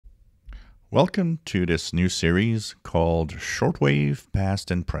Welcome to this new series called Shortwave Past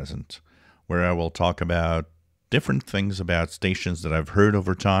and Present, where I will talk about different things about stations that I've heard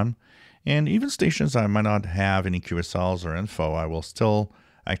over time, and even stations I might not have any QSLs or info. I will still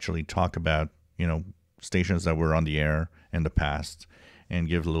actually talk about, stations that were on the air in the past and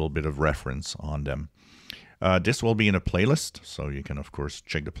give a little bit of reference on them. This will be in a playlist, so you can, of course,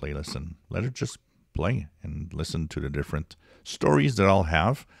 check the playlist and let it just play and listen to the different stories that I'll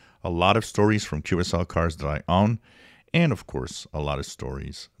have. A lot of stories from QSL cars that I own, and of course, a lot of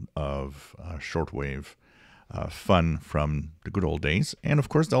stories of shortwave fun from the good old days. And of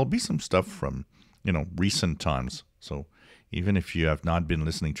course, there'll be some stuff from, recent times. So even if you have not been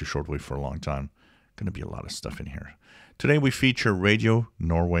listening to shortwave for a long time, going to be a lot of stuff in here. Today we feature Radio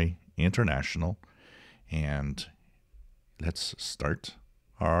Norway International, and let's start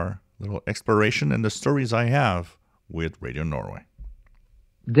our little exploration in the stories I have with Radio Norway.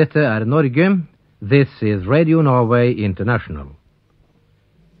 Dette Norge. This is Radio Norway International.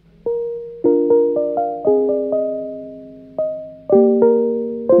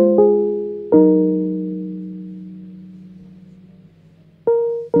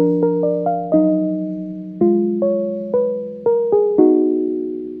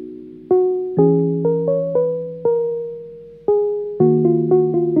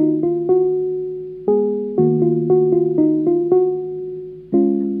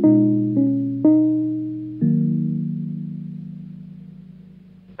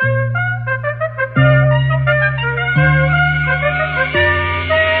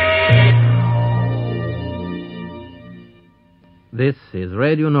 This is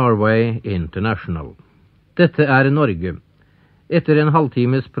Radio Norway International. Dette Norge. Etter en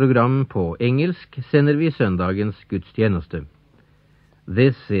halvtimes program på engelsk sender vi søndagens gudstjeneste.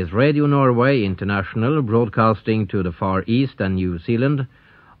 This is Radio Norway International broadcasting to the Far East and New Zealand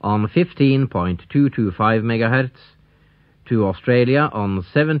on 15.225 MHz, to Australia on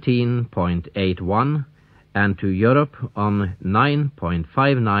 17.81 and to Europe on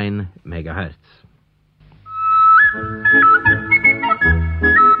 9.59 MHz.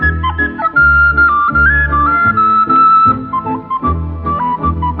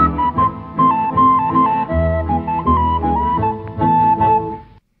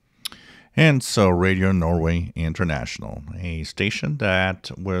 And so Radio Norway International, a station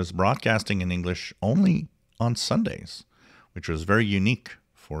that was broadcasting in English only on Sundays, which was very unique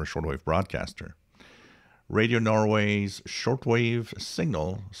for a shortwave broadcaster. Radio Norway's shortwave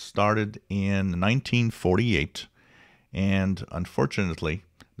signal started in 1948, and unfortunately,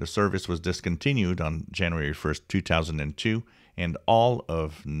 the service was discontinued on January 1st, 2002, and all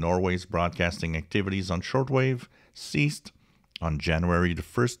of Norway's broadcasting activities on shortwave ceased on January the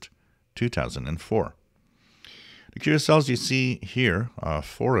 1st, 2004. The QSLs you see here,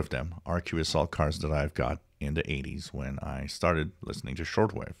 4 of them, are QSL cars that I've got in the 80s when I started listening to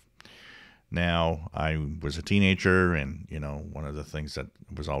shortwave. Now, I was a teenager, and, one of the things that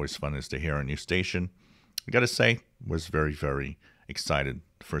was always fun is to hear a new station. I gotta say, was very, very excited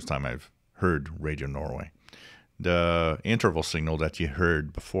the first time I've heard Radio Norway. The interval signal that you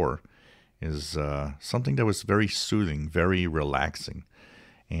heard before is something that was very soothing, very relaxing.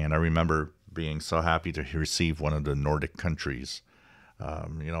 And I remember being so happy to receive one of the Nordic countries.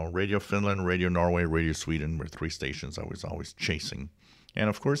 Radio Finland, Radio Norway, Radio Sweden were 3 stations I was always chasing. And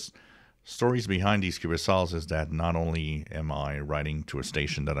of course, stories behind these QSLs is that not only am I writing to a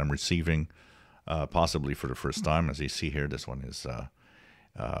station that I'm receiving possibly for the first time, as you see here, this one is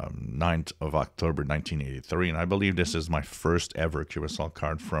 9th of October 1983, and I believe this is my first ever QSL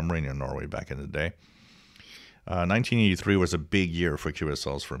card from Radio Norway back in the day. 1983 was a big year for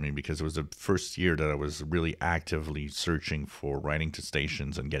QSLs for me because it was the first year that I was really actively searching for writing to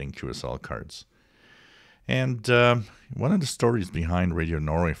stations and getting QSL cards. And one of the stories behind Radio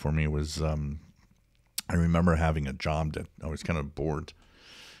Norway for me was I remember having a job that I was kind of bored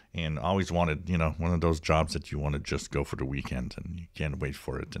and always wanted, one of those jobs that you want to just go for the weekend and you can't wait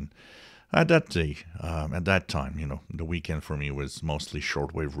for it. And at that time, the weekend for me was mostly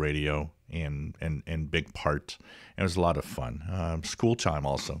shortwave radio and big part. It was a lot of fun. School time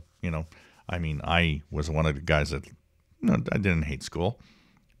also, I was one of the guys that, I didn't hate school,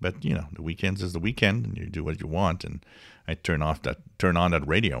 but the weekends is the weekend and you do what you want. And I turn on that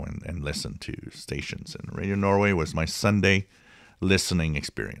radio and listen to stations. And Radio Norway was my Sunday listening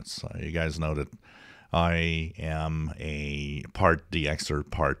experience. You guys know that I am a part DXer,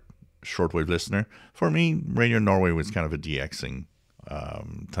 part shortwave listener. For me, Radio Norway was kind of a DXing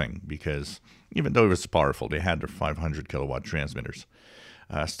thing because even though it was powerful, they had their 500 kilowatt transmitters.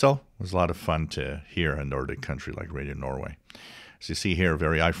 Still, it was a lot of fun to hear a Nordic country like Radio Norway. As you see here, a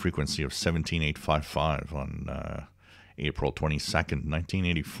very high frequency of 17,855 on April 22nd,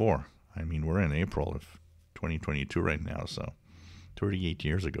 1984. I mean, we're in April of 2022 right now, so 38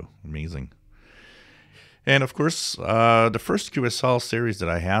 years ago. Amazing. And of course, the first QSL series that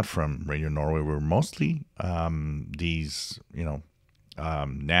I had from Radio Norway were mostly these,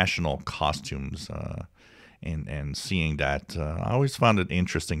 national costumes, and seeing that. I always found it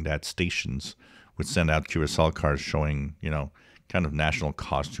interesting that stations would send out QSL cards showing, kind of national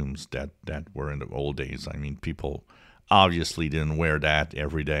costumes that were in the old days. I mean, people obviously didn't wear that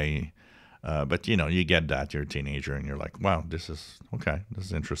every day. But, you get that. You're a teenager and you're like, wow, this is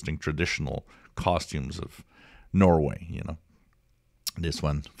interesting. Traditional costumes of Norway, This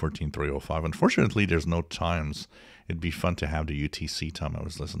one, 14,305. Unfortunately, there's no times. It'd be fun to have the UTC time I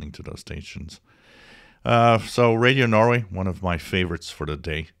was listening to those stations. So Radio Norway, one of my favorites for the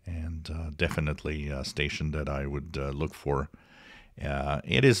day, and definitely a station that I would look for.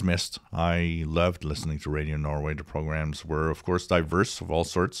 It is missed. I loved listening to Radio Norway. The programs were, of course, diverse of all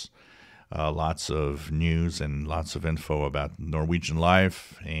sorts. Lots of news and lots of info about Norwegian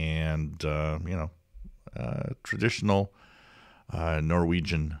life and, traditional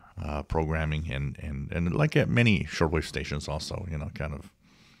Norwegian programming and like at many shortwave stations also, kind of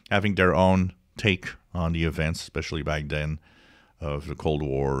having their own take on the events, especially back then of the Cold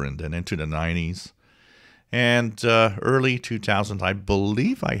War and then into the 90s. And early 2000s, I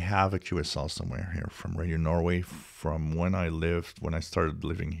believe I have a QSL somewhere here from Radio Norway from when I started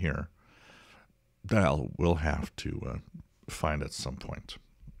living here. That we'll have to find at some point.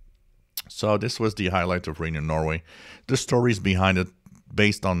 So this was the highlight of Radio Norway. The stories behind it,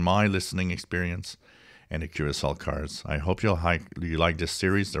 based on my listening experience and the QSL cards. I hope you like this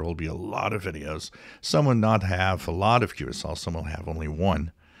series. There will be a lot of videos. Some will not have a lot of QSL. Some will have only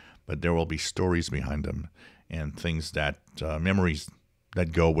one. But there will be stories behind them and things that, memories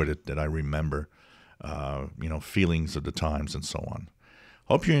that go with it that I remember, feelings of the times and so on.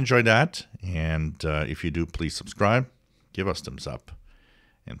 Hope you enjoyed that, and if you do, please subscribe, give us thumbs up,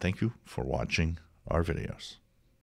 and thank you for watching our videos.